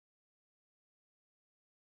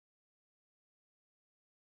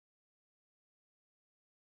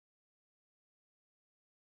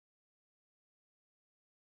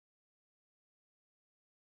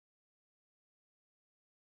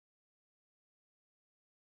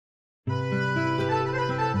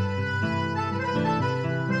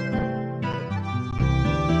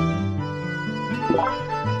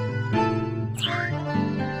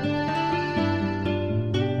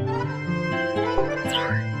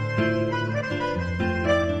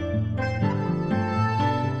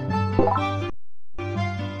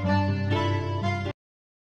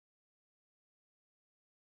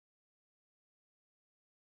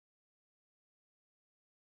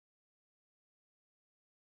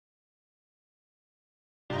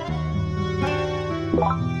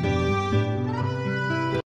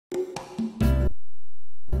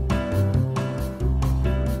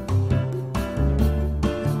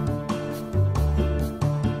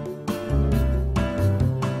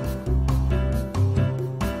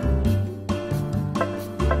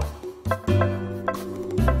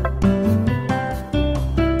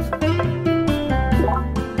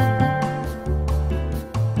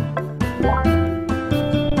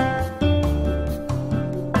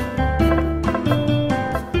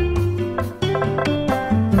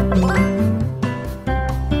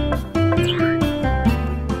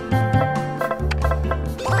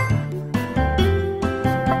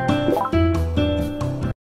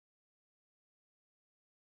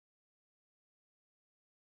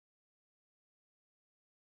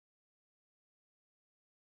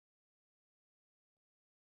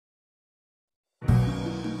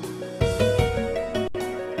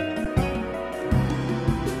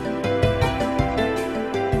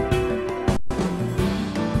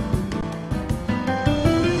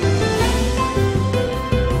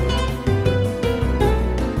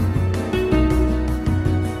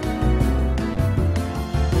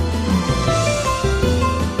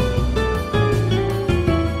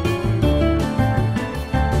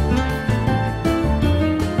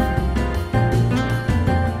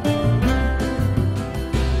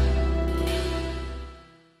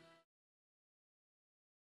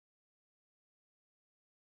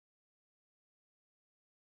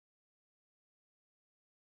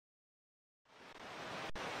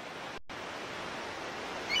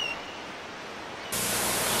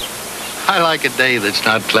I like a day that's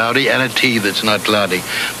not cloudy and a tea that's not cloudy.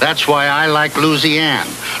 That's why I like Louisiane.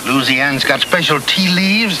 Louisiane's got special tea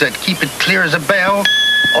leaves that keep it clear as a bell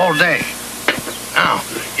all day. Now,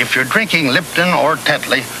 if you're drinking Lipton or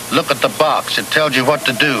Tetley, look at the box. It tells you what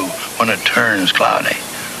to do when it turns cloudy.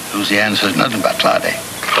 Louisiane says nothing about cloudy,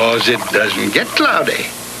 'cause it doesn't get cloudy.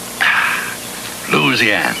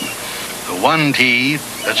 Louisiane, the one tea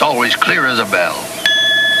that's always clear as a bell.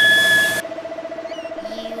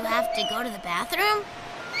 To go to the bathroom?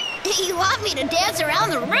 You want me to dance around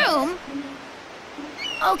the room?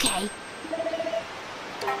 Okay.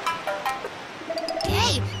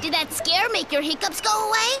 Hey, did that scare make your hiccups go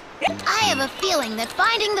away? I have a feeling that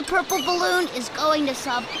finding the purple balloon is going to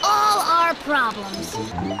solve all our problems.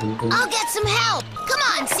 I'll get some help. Come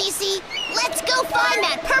on, Cece. Let's go find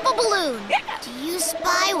that purple balloon. Do you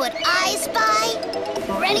spy what I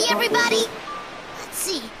spy? Ready, everybody? Let's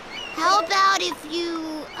see. How about if you,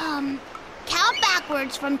 count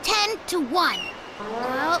backwards from 10 to 1?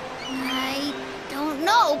 Well, I don't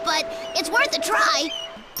know, but it's worth a try.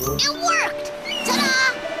 It worked!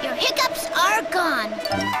 Ta-da! Your hiccups are gone.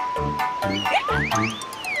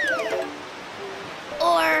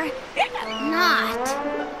 Or not.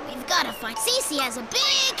 We've got to find... Cece has a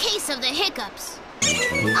big case of the hiccups.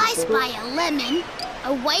 I spy a lemon,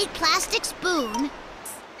 a white plastic spoon.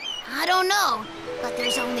 I don't know, but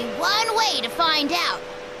there's only one way to find out.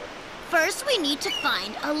 First, we need to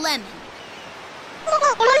find a lemon.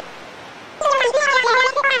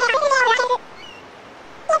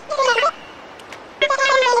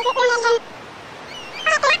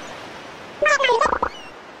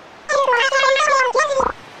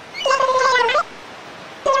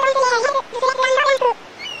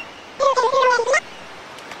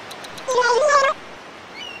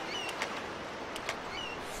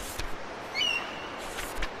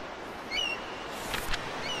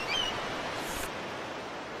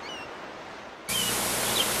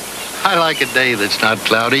 I like a day that's not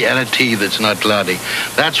cloudy and a tea that's not cloudy.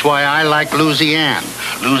 That's why I like Louisiane.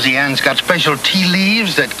 Louisiane's got special tea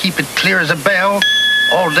leaves that keep it clear as a bell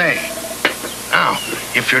all day. Now,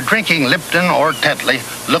 if you're drinking Lipton or Tetley,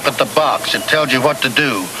 look at the box. It tells you what to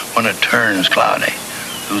do when it turns cloudy.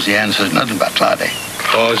 Louisiane says nothing about cloudy,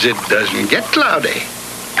 'cause it doesn't get cloudy.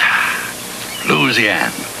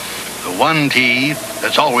 Louisiane, the one tea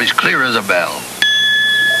that's always clear as a bell.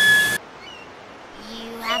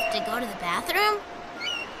 To go to the bathroom?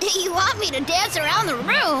 You want me to dance around the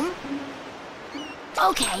room?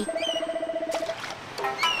 Okay.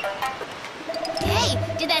 Hey,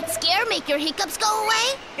 did that scare make your hiccups go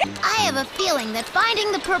away? I have a feeling that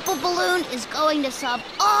finding the purple balloon is going to solve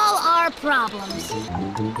all our problems.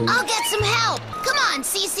 I'll get some help. Come on,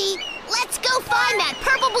 Cece. Let's go find that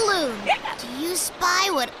purple balloon. Do you spy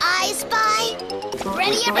what I spy?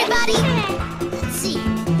 Ready, everybody? Let's see.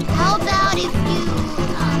 How about if you...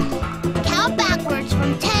 count backwards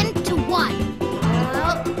from 10 to 1.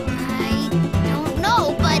 Well, I don't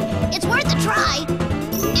know, but it's worth a try.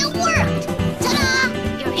 It worked! Ta-da!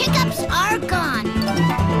 Your hiccups are gone.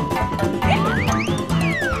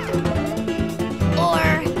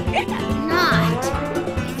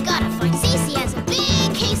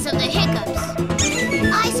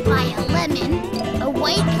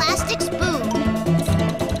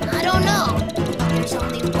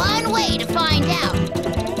 find out.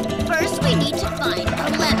 First, we need to find a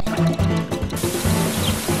lemon.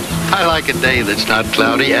 I like a day that's not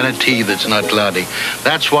cloudy and a tea that's not cloudy.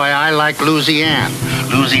 That's why I like Louisiane.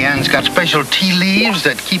 Louisiane's got special tea leaves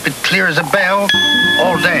that keep it clear as a bell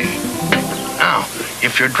all day. Now,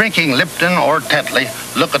 if you're drinking Lipton or Tetley,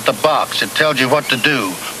 look at the box. It tells you what to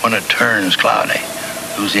do when it turns cloudy.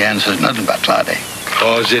 Louisiane says nothing about cloudy,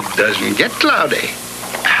 'cause it doesn't get cloudy.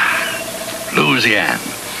 Louisiane,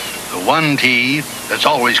 the one tea that's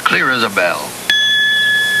always clear as a bell.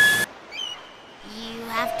 You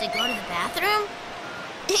have to go to the bathroom?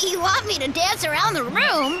 You want me to dance around the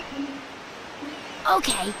room?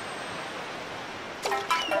 Okay.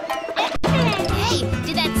 Hey,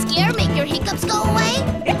 did that scare make your hiccups go away?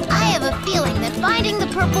 I have a feeling that finding the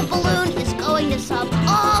purple balloon is going to solve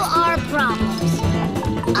all our problems.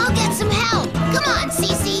 I'll get some help. Come on,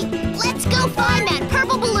 Cece. Let's go find that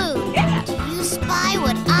purple balloon. Do you spy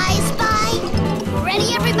what I spy?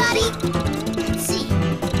 Ready, everybody? Let's see.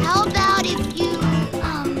 How about if you,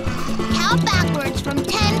 count backwards from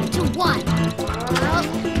 10 to 1? Well,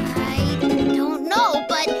 I don't know,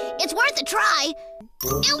 but it's worth a try.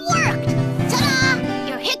 It worked! Ta-da!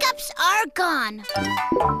 Your hiccups are gone.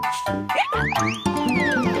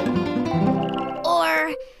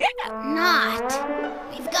 Or not.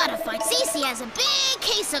 We've got to find... Cece has a big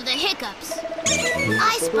case of the hiccups.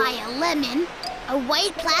 I spy a lemon, a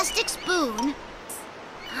white plastic spoon.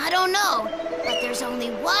 I don't know, but there's only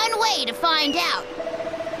one way to find out.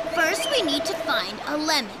 First, we need to find a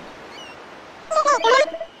lemon.